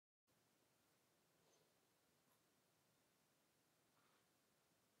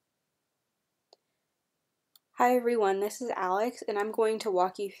Hi everyone, this is Alex, and I'm going to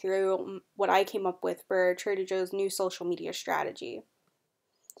walk you through what I came up with for Trader Joe's new social media strategy.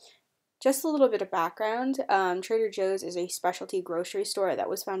 Just a little bit of background, Trader Joe's is a specialty grocery store that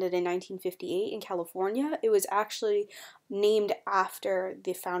was founded in 1958 in California. It was actually named after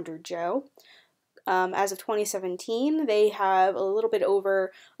the founder, Joe. As of 2017, they have a little bit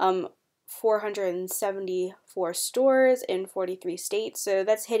over 474 stores in 43 states. So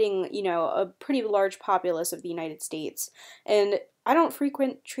that's hitting, a pretty large populace of the United States. And I don't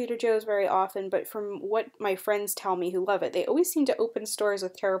frequent Trader Joe's very often, but from what my friends tell me who love it, they always seem to open stores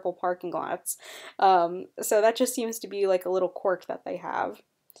with terrible parking lots. So that just seems to be like a little quirk that they have.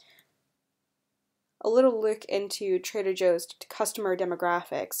 A little look into Trader Joe's customer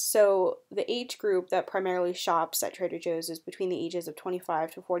demographics. So the age group that primarily shops at Trader Joe's is between the ages of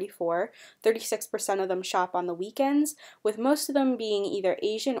 25 to 44. 36% of them shop on the weekends, with most of them being either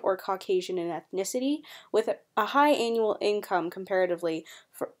Asian or Caucasian in ethnicity, with a high annual income comparatively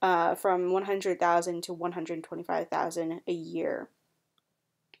from $100,000 to $125,000 a year.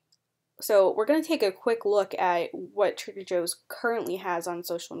 So we're going to take a quick look at what Trader Joe's currently has on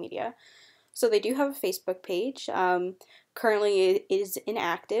social media. So they do have a Facebook page. Currently it is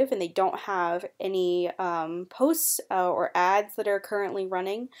inactive, and they don't have any posts or ads that are currently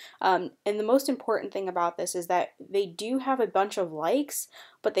running. And the most important thing about this is that they do have a bunch of likes,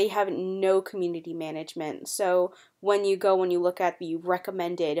 but they have no community management. So when you look at the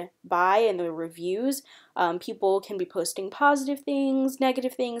recommended buy and the reviews, people can be posting positive things,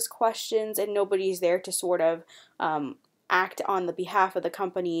 negative things, questions, and nobody's there to sort of act on the behalf of the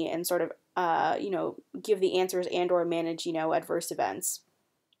company and sort of give the answers and or manage, adverse events.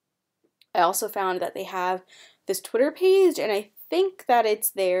 I also found that they have this Twitter page, and I think that it's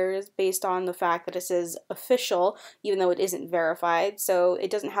theirs based on the fact that it says official, even though it isn't verified, so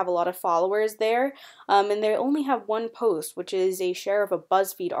it doesn't have a lot of followers there. And they only have one post, which is a share of a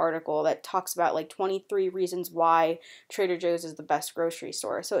BuzzFeed article that talks about like 23 reasons why Trader Joe's is the best grocery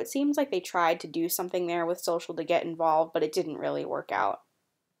store. So it seems like they tried to do something there with social to get involved, but it didn't really work out.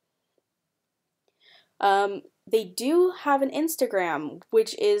 They do have an Instagram,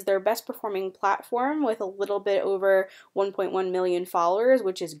 which is their best performing platform with a little bit over 1.1 million followers,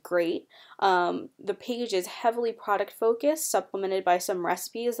 which is great. The page is heavily product focused, supplemented by some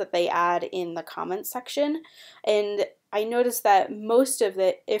recipes that they add in the comments section. And I noticed that most of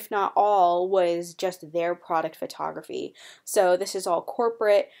it, if not all, was just their product photography. So this is all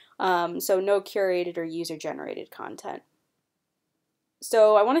corporate, so no curated or user generated content.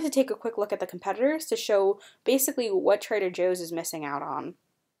 So I wanted to take a quick look at the competitors to show basically what Trader Joe's is missing out on.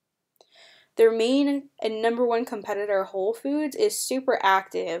 Their main and number one competitor, Whole Foods, is super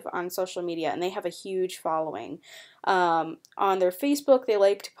active on social media, and they have a huge following. On their Facebook, they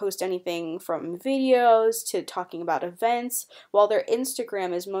like to post anything from videos to talking about events, while their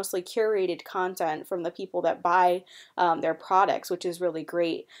Instagram is mostly curated content from the people that buy their products, which is really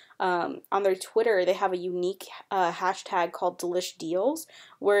great. On their Twitter, they have a unique hashtag called Delish Deals,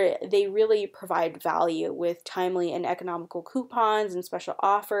 where they really provide value with timely and economical coupons and special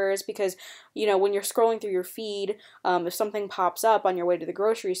offers, because when you're scrolling through your feed, if something pops up on your way to the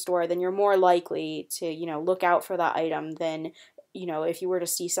grocery store, then you're more likely to look out for that item than if you were to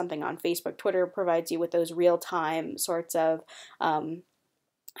see something on Facebook. Twitter provides you with those real-time sorts of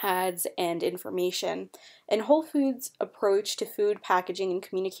ads and information. And Whole Foods' approach to food packaging and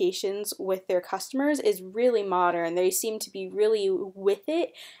communications with their customers is really modern. They seem to be really with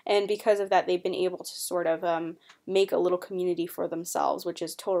it, and because of that, they've been able to sort of make a little community for themselves, which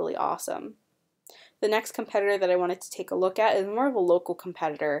is totally awesome. The next competitor that I wanted to take a look at is more of a local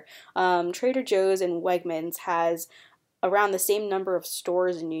competitor. Trader Joe's and Wegmans has around the same number of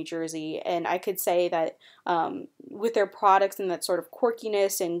stores in New Jersey, and I could say that with their products and that sort of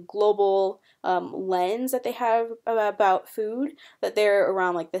quirkiness and global lens that they have about food, that they're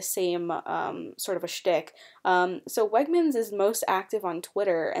around like the same sort of a shtick. So Wegmans is most active on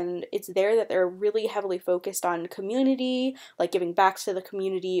Twitter, and it's there that they're really heavily focused on community, like giving back to the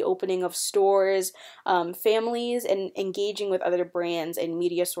community, opening of stores, families, and engaging with other brands and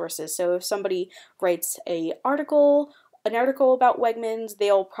media sources. So if somebody writes an article about Wegmans,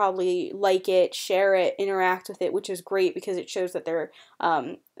 they'll probably like it, share it, interact with it, which is great because it shows that they're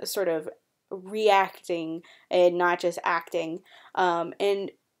sort of reacting and not just acting.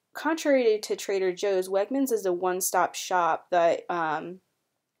 And contrary to Trader Joe's, Wegmans is a one-stop shop that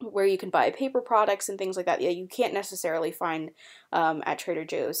where you can buy paper products and things like that you can't necessarily find at Trader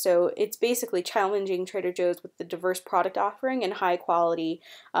Joe's. So it's basically challenging Trader Joe's with the diverse product offering and high quality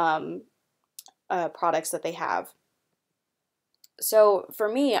products that they have. So for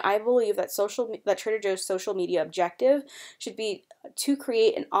me, I believe that Trader Joe's social media objective should be to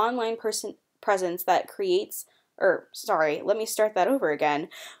create an online presence that creates, or sorry, let me start that over again.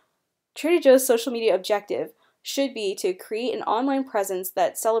 Trader Joe's social media objective should be to create an online presence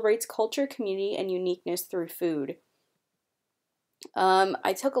that celebrates culture, community, and uniqueness through food.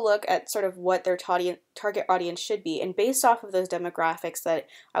 I took a look at sort of what their target audience should be, and based off of those demographics that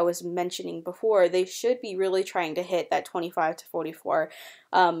I was mentioning before, they should be really trying to hit that 25 to 44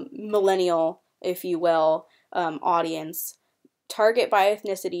 millennial, if you will, audience. Target by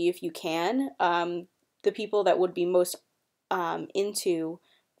ethnicity if you can. The people that would be most into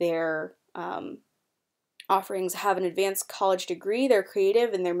their offerings have an advanced college degree, they're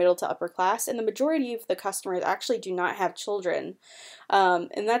creative, and they're middle to upper class, and the majority of the customers actually do not have children.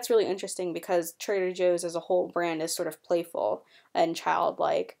 And that's really interesting because Trader Joe's as a whole brand is sort of playful and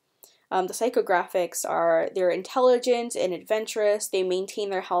childlike. The psychographics are they're intelligent and adventurous, they maintain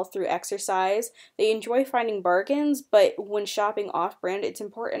their health through exercise, they enjoy finding bargains, but when shopping off-brand, it's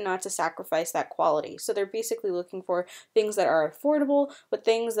important not to sacrifice that quality. So they're basically looking for things that are affordable, but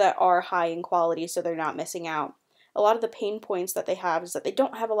things that are high in quality so they're not missing out. A lot of the pain points that they have is that they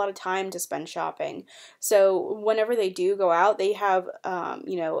don't have a lot of time to spend shopping. So whenever they do go out, they have,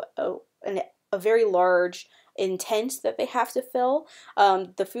 a very large intent that they have to fill.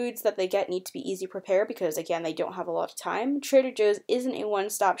 The foods that they get need to be easy prepared because, again, they don't have a lot of time. Trader Joe's isn't a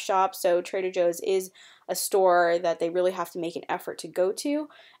one-stop shop, so Trader Joe's is a store that they really have to make an effort to go to,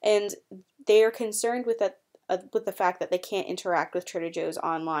 and they are concerned with that, with the fact that they can't interact with Trader Joe's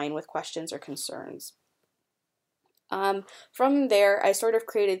online with questions or concerns. From there, I sort of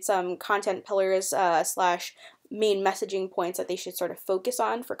created some content pillars slash main messaging points that they should sort of focus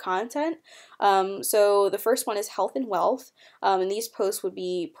on for content. So the first one is health and wealth, and these posts would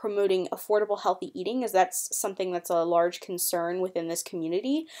be promoting affordable healthy eating, as that's something that's a large concern within this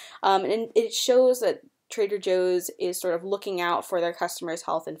community, and it shows that Trader Joe's is sort of looking out for their customers'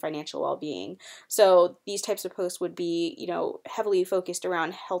 health and financial well-being. So these types of posts would be, heavily focused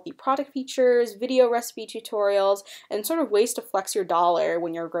around healthy product features, video recipe tutorials, and sort of ways to flex your dollar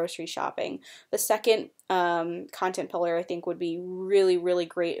when you're grocery shopping. The second content pillar I think would be really, really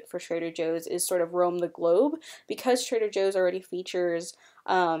great for Trader Joe's is sort of roam the globe, because Trader Joe's already features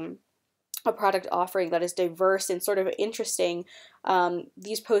a product offering that is diverse and sort of interesting.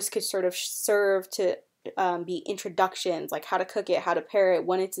 These posts could sort of serve to be introductions, like how to cook it, how to pair it,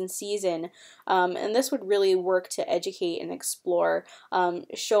 when it's in season, and this would really work to educate and explore,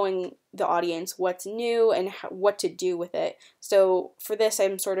 showing the audience what's new and what to do with it. So for this,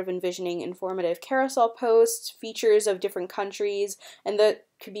 I'm sort of envisioning informative carousel posts, features of different countries, and that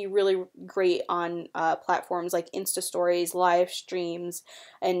could be really great on platforms like Insta Stories, live streams,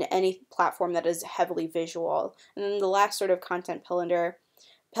 and any platform that is heavily visual. And then the last sort of content pillar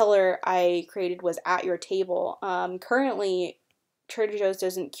I created was at your table. Currently, Trader Joe's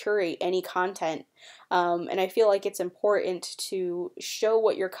doesn't curate any content, and I feel like it's important to show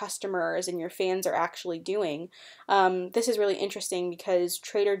what your customers and your fans are actually doing. This is really interesting because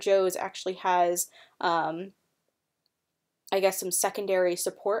Trader Joe's actually has some secondary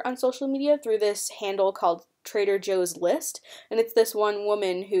support on social media through this handle called Trader Joe's List, and it's this one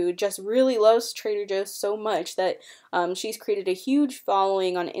woman who just really loves Trader Joe's so much that she's created a huge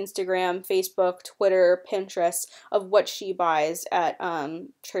following on Instagram, Facebook, Twitter, Pinterest of what she buys at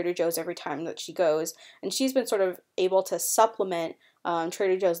Trader Joe's every time that she goes, and she's been sort of able to supplement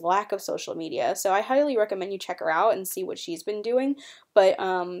Trader Joe's lack of social media. So I highly recommend you check her out and see what she's been doing, but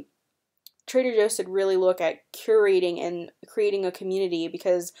Trader Joe's should really look at curating and creating a community,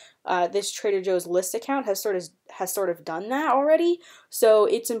 because this Trader Joe's List account has sort of done that already. So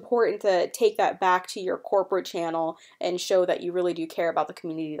it's important to take that back to your corporate channel and show that you really do care about the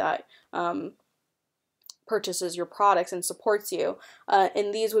community that purchases your products and supports you.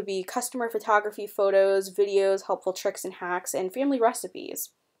 And these would be customer photography photos, videos, helpful tricks and hacks, and family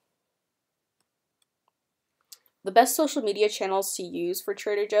recipes. The best social media channels to use for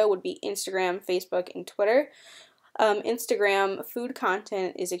Trader Joe would be Instagram, Facebook, and Twitter. Instagram food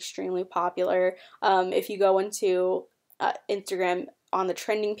content is extremely popular. If you go into Instagram on the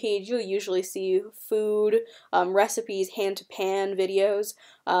trending page, you'll usually see food, recipes, hand-to-pan videos.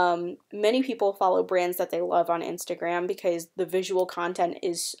 Many people follow brands that they love on Instagram because the visual content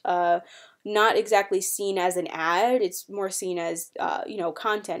is not exactly seen as an ad. It's more seen as,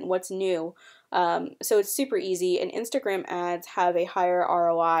 content, what's new. So it's super easy, and Instagram ads have a higher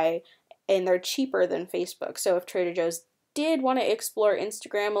ROI, and they're cheaper than Facebook. So if Trader Joe's did want to explore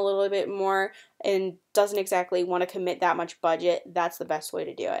Instagram a little bit more and doesn't exactly want to commit that much budget, that's the best way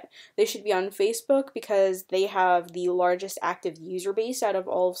to do it. They should be on Facebook because they have the largest active user base out of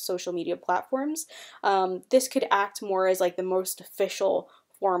all social media platforms. This could act more as like the most official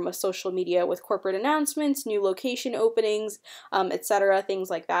form of social media with corporate announcements, new location openings, etc., things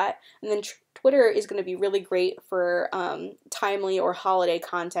like that. And then Twitter is going to be really great for timely or holiday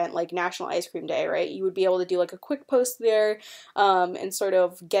content like National Ice Cream Day, right? You would be able to do like a quick post there and sort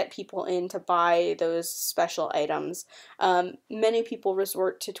of get people in to buy those special items. Many people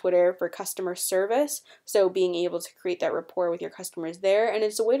resort to Twitter for customer service, so being able to create that rapport with your customers there, and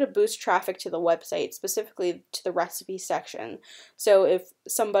it's a way to boost traffic to the website, specifically to the recipe section. So if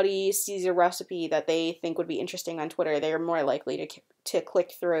somebody sees a recipe that they think would be interesting on Twitter, they are more likely to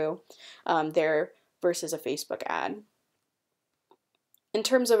click through there versus a Facebook ad. In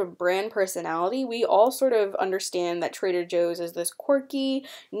terms of a brand personality, we all sort of understand that Trader Joe's is this quirky,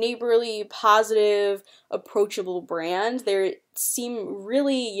 neighborly, positive, approachable brand. They seem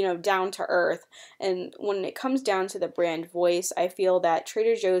really, down to earth. And when it comes down to the brand voice, I feel that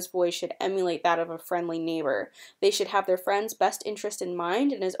Trader Joe's voice should emulate that of a friendly neighbor. They should have their friend's best interest in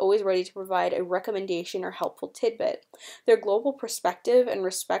mind and is always ready to provide a recommendation or helpful tidbit. Their global perspective and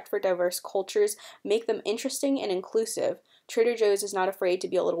respect for diverse cultures make them interesting and inclusive. Trader Joe's is not afraid to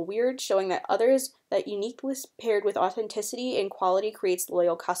be a little weird, showing that uniqueness paired with authenticity and quality creates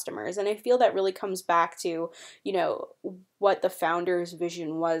loyal customers. And I feel that really comes back to, what the founder's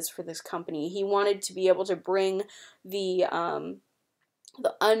vision was for this company. He wanted to be able to bring the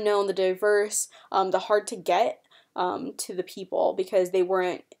unknown, the diverse, the hard to get to the people because they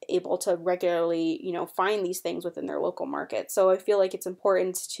weren't able to regularly, find these things within their local market. So I feel like it's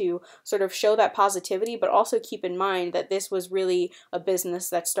important to sort of show that positivity, but also keep in mind that this was really a business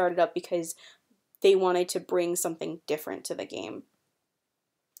that started up because they wanted to bring something different to the game.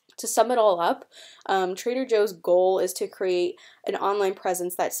 To sum it all up, Trader Joe's goal is to create an online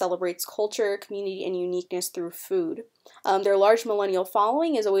presence that celebrates culture, community, and uniqueness through food. Their large millennial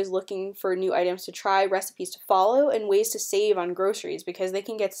following is always looking for new items to try, recipes to follow, and ways to save on groceries because they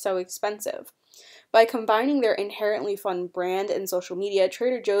can get so expensive. By combining their inherently fun brand and social media,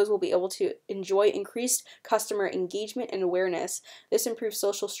 Trader Joe's will be able to enjoy increased customer engagement and awareness. This improved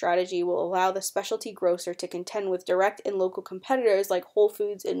social strategy will allow the specialty grocer to contend with direct and local competitors like Whole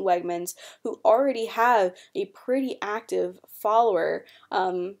Foods and Wegmans, who already have a pretty active follower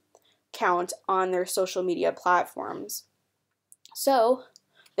count on their social media platforms. So,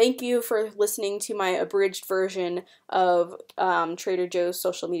 thank you for listening to my abridged version of Trader Joe's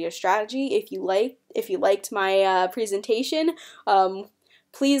social media strategy. If you liked my presentation,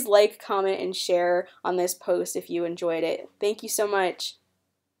 please like, comment, and share on this post if you enjoyed it. Thank you so much.